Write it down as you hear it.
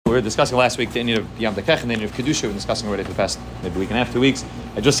We were discussing last week the Indian of Darkecha and the Indian of Kedushah. We've been discussing already for the past maybe week and a half, 2 weeks.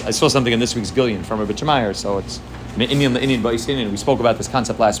 I saw something in this week's Gillian from Rabbi Chemeyer, so it's the Indian Ba'is Indian. We spoke about this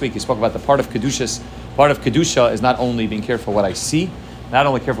concept last week. He spoke about the part of Kedushah. Part of Kedushah is not only being careful what I see, not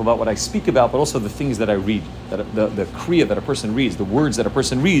only careful about what I speak about, but also the things that I read, that the kriya that a person reads, the words that a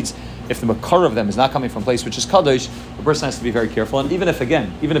person reads. If the makar of them is not coming from a place which is kadosh, the person has to be very careful. And even if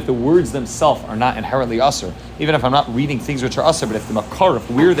the words themselves are not inherently asur, even if I'm not reading things which are asur, but if the makar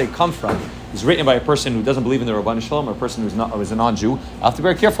of where they come from is written by a person who doesn't believe in the Rabban Shalom, or a person who's a non-Jew, I have to be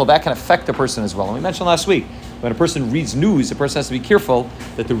very careful. That can affect the person as well. And we mentioned last week, when a person reads news, a person has to be careful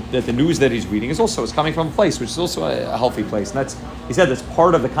that the news that he's reading is coming from a place which is also a healthy place. And he said that's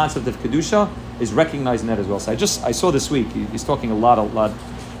part of the concept of Kedushah, is recognizing that as well. So I saw this week, he's talking a lot about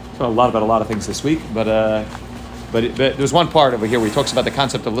a lot of things this week, but there's one part over here where he talks about the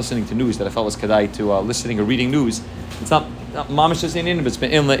concept of listening to news, that a fellow is kedai to listening or reading news. It's not mamish as Indian, but it's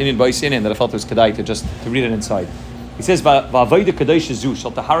been Indian Ba'is Indian that I felt it was kedai to read it inside. He says, "Va'avoda kedoshah zu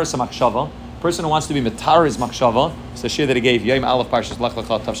shel taharas hamachshava." Person who wants to be metar his machshava. It's the shir that he gave Yom Aleph Parshas Lech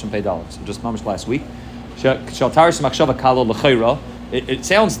Lecha Tavshin Pei Daled. So just mamish last week. Shel taharas machshava kalo l'chayra. It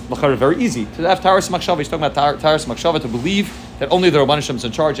sounds l'chayra very easy to have taharas machshava. He's talking about taharas machshava, to believe that only the Rabban Shem is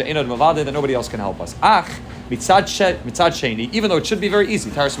in charge, that nobody else can help us. Mitzad sheni, even though it should be very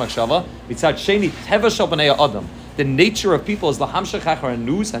easy, taharas machshava. Mitzad sheni teva shel b'nei adam. The nature of people is lahamshach achar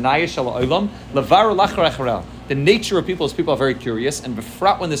news, hanayish shel olam, levar lachar achara. The nature of people is people are very curious, and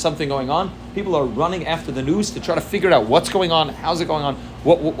befrat when there's something going on, people are running after the news to try to figure out what's going on, how's it going on,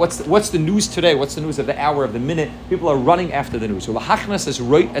 what's the news today, what's the news of the hour, of the minute. People are running after the news. So lahachnas is a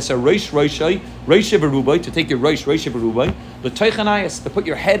reish berubay, to take your reish berubay, l'toichanayas, to put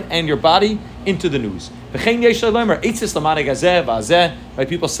your head and your body into the news. Right?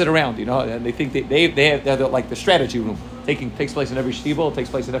 People sit around, and they think they're like the strategy room. Takes place in every shtibel, takes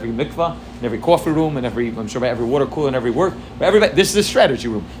place in every mikvah, in every coffee room, and I'm sure by every water cooler and every work. But everybody, this is a strategy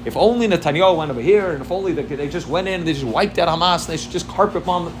room. If only Netanyahu went over here, and if only they just went in and they just wiped out Hamas, and they should just carpet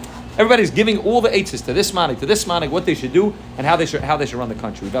bomb them. Everybody's giving all the eitzes to this manik, what they should do, and how they should run the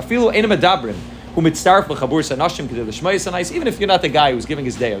country. Even if you're not the guy who's giving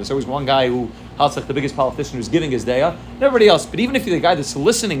his day, there's always one guy who has like the biggest politician who's giving his day, and everybody else. But even if you're the guy that's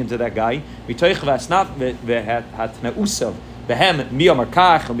listening into that guy, who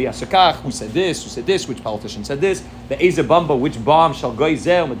said this, which politician said this, the Eza Bamba, which bomb shall go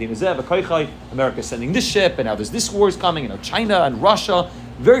America's sending this ship, and now there's this war is coming, and China and Russia.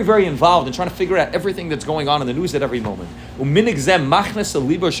 Very, very involved in trying to figure out everything that's going on in the news at every moment.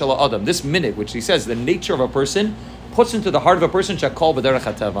 This minute, which he says, the nature of a person, puts into the heart of a person,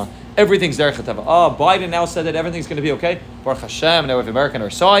 everything's derech hateva. Biden now said that everything's going to be okay. Baruch Hashem, now we have America on our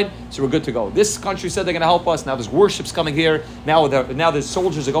side, so we're good to go. This country said they're going to help us. Now there's warships coming here. Now the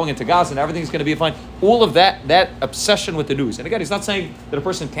soldiers are going into Gaza, and everything's going to be fine. All of that obsession with the news. And again, he's not saying that a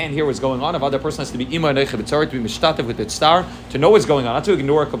person can't hear what's going on. If other person has to be ima neicha b'tzara, to be mishtatev with its star, to know what's going on, not to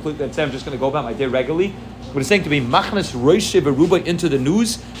ignore it completely and say I'm just going to go about my day regularly. What it's saying, to be machnas roishe beruba into the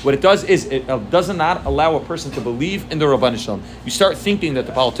news, what it does is it does not allow a person to believe in the Rabban Shalom. You start thinking that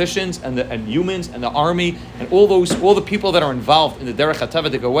the politicians and humans and the army and all the people that are involved in the derech hateva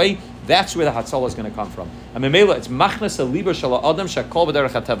to go away, that's where the Hatzalah is going to come from. And Memela, it's machnas aliba shala adam shakol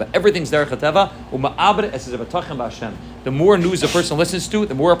b'derech hateva. Everything's derech hateva. Uma'abed es zevatachem b'Hashem. The more news a person listens to,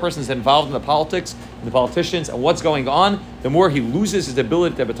 the more a person is involved in the politics and the politicians and what's going on, the more he loses his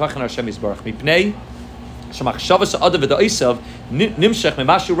ability to betachem Hashem Yisbarach. Mipnei the machshavas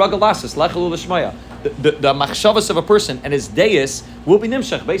of a person and his deis will be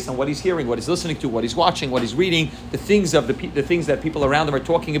nimshach based on what he's hearing, what he's listening to, what he's watching, what he's reading, the things that people around him are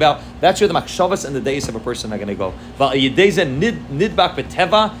talking about. That's where the machshavas and the deis of a person are going to go.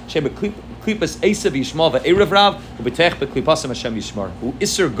 Klipas Esav Yishmal ve'erev Rav u'betech beklipasam Hashem Yishmar. Who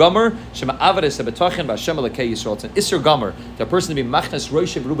Isser Gomer shema'avares habetachin b'Hashem Elokei Yisrael. It's an Isser Gomer, the person to be machnas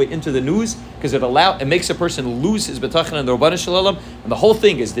roishev ruba into the news, because it makes a person lose his betachin and the Rabbanan Shalom. And the whole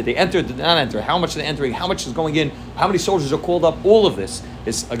thing is, did they enter, did they not enter? How much are they entering? How much is going in? How many soldiers are called up? All of this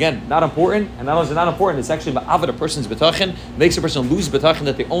is again not important, and not only is it not important, it's actually ma'avad a person's betachin, makes a person lose betachin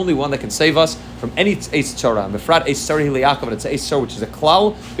that the only one that can save us from any Eitz Tzara. And Befrat Eitz Tzara Hiliyakov, and it's Eitz Tzara, which is a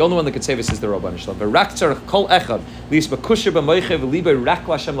klal. The only one that can save us is the Rabban Shalom.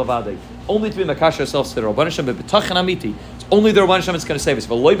 Only to be makash ourselves to the Rabban Shalom, but betachin amiti. It's only the Rabban Shalom that's going to save us.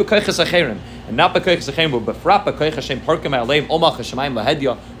 And not b'koich acherim, but befrat b'koich Hashem parkim aleim omach hashemayim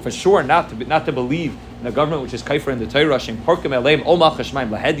lahedya. For sure, not to believe in a government which is kaifer in the Torah. Hashem parkim aleim omach hashemayim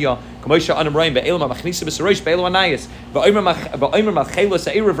lahedya. Kamosha Anam Raim Be'elam Machnisa B'Sarosh Be'elam Anayis Ba'omer Malchelos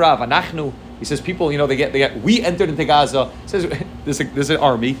Erev Rav Anachnu. He says people, they get. We entered into Gaza. He says there's an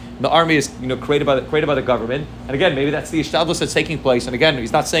army. And the army is, created by the government. And again, maybe that's the ishtadlus that's taking place. And again,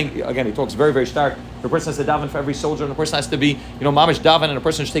 he's not saying. Again, he talks very, very stark. The person has to daven for every soldier, and the person has to be, mamish daven, and a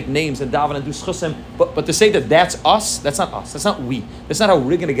person should take names and daven and do schusim. But to say that that's us, that's not us. That's not we. That's not how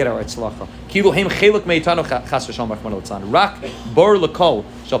we're going to get our etzlacha. Kilu heim cheluk meitanu chas v'shalom rachmana litzlan. Rak bor lekol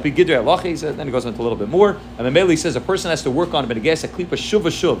shall be gidrei halacha. Then he goes into a little bit more. And then Meli says a person has to work on beneges a klipa shuv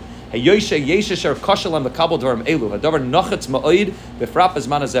v'shuv. Hayoshe yesher kashalam bekabel dvarim elu. Hadavar nachetz ma'oid befrap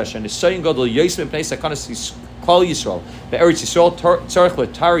azman hazesh. And nisayin gadol yosem pnei sakanas Klal Yisrael. The Eretz Yisrael tzarich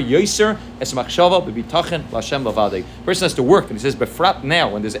letar yoser es machshava b'bitachen l'Hashem b'vadei. Person has to work, and he says befrat now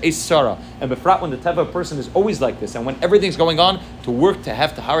when there's a sarah, and befrat when the teva person is always like this, and when everything's going on, to work to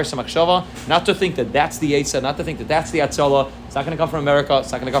have to haris machshava, not to think that that's the eitzah, not to think that that's the atzala. It's not going to come from America.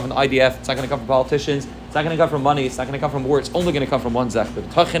 It's not going to come from the IDF. It's not going to come from politicians. It's not going to come from money. It's not going to come from war. It's only going to come from one zach, the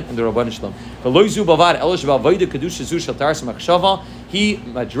b'tachen and the Rabban Shalom. V'loizu bavad elish v'avoida Kedushah zu shel taras machshava. He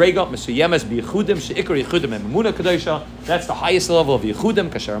madrega mesuyemes b'yichudim sheikar yichudim emuna Kedushah. That's the highest level of yichudim.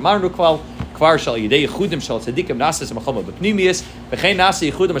 Kasher amarnu kvar shal yidei yichudim shal tzadikim nasis machama b'pnimius v'chein nasi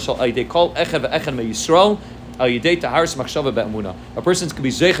yichudim shal yidei kol echad ve'echad meYisrael. A person can be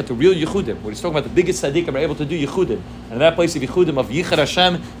zeicha to real yichudim. When he's talking about the biggest tzaddikim are able to do yichudim, and in that place of yichudim of yichud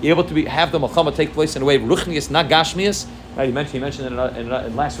Hashem, you're able to have the malchama take place in a way of ruchnius, not gashmius. Right? He mentioned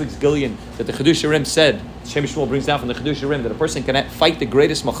in last week's Gillian that the Kedushah said, Shem Shmuel brings down from the Kedushah that a person can fight the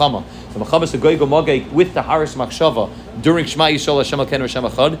greatest malchama. The malchama is the goy gomagay with the haris machshava during Shema Yisrael Hashem Elokeinu Hashem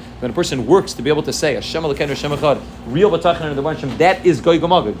Echad. When a person works to be able to say Hashem Elokeinu Hashem Echad, real b'tachan and the Hashem, that is goy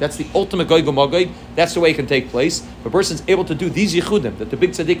gomagay. That's the ultimate goy gomagay. That's the way it can take place. If a person's able to do these yichudim that the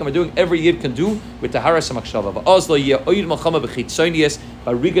big tzaddikim are doing, every yid can do with the haris machshava. V'azlo yeh oid malchama b'chitzonius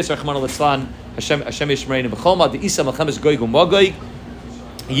b'rigas rachmana litzlan. Hashem Yishmereinu b'cholma the isa malchamas goy gomagay.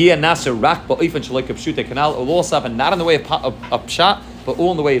 Yeh nasser rak ba'ofen shaloy kapshute canal. It will also happen not in the way of pshat, but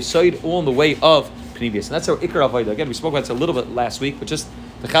all in the way of soid, all in the way of pnimius. And that's our ikar avodah. Again, we spoke about this a little bit last week, but just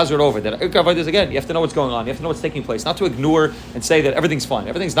the chazar over that ikar avodah is again. You have to know what's going on. You have to know what's taking place. Not to ignore and say that everything's fine.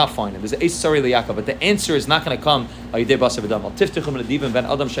 Everything's not fine. And there's a sorry liyakah, but the answer is not going to come. If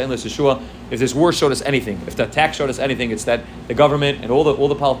this war showed us anything, if the attack showed us anything, it's that the government and all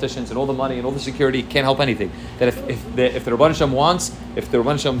the politicians and all the money and all the security can't help anything. That if the Rabban Hashem wants, if the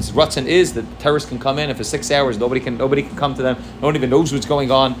Rabban Hashem's rutzin is that terrorists can come in, and for 6 hours nobody can come to them, no one even knows what's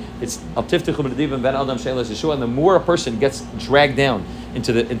going on. It's and the more a person gets dragged down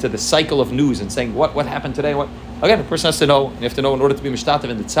into the cycle of news and saying what happened today, again, a person has to know. You have to know in order to be mishtatev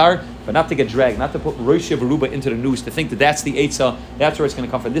in the tsar, but not to get dragged, not to put rosh v'ruba into the news, to think that that's the eitzah, that's where it's going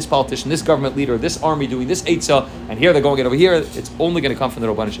to come from. This politician, this government leader, this army doing this eitzah, and here they're going it over here. It's only going to come from the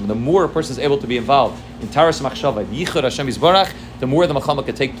Rabban Hashem. The more a person is able to be involved in taras machshava, yichud Hashem Yisbarach, the more the malchama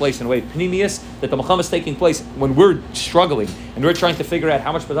can take place in a way pnimius, that the malchama is taking place when we're struggling and we're trying to figure out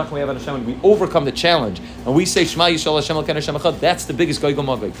how much badachim we have on Hashem, and we overcome the challenge and we say Shema Yisrael Hashem Elokeinu Hashem Echad. That's the biggest goy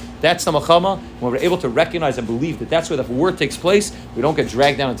gomagay. That's the malchama. When we're able to recognize and believe that that's where the war takes place, we don't get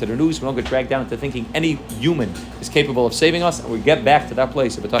dragged down into the news. We don't get dragged down into thinking any human is capable of saving us, and we get back to that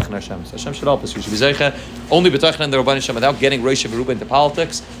place of b'tachan Hashem. So Hashem should help us. We should be zeicha only b'tachan and the Rabban Hashem without getting rosh v'ruba into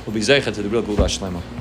politics. We'll be zeicha to the real Gula Shlema.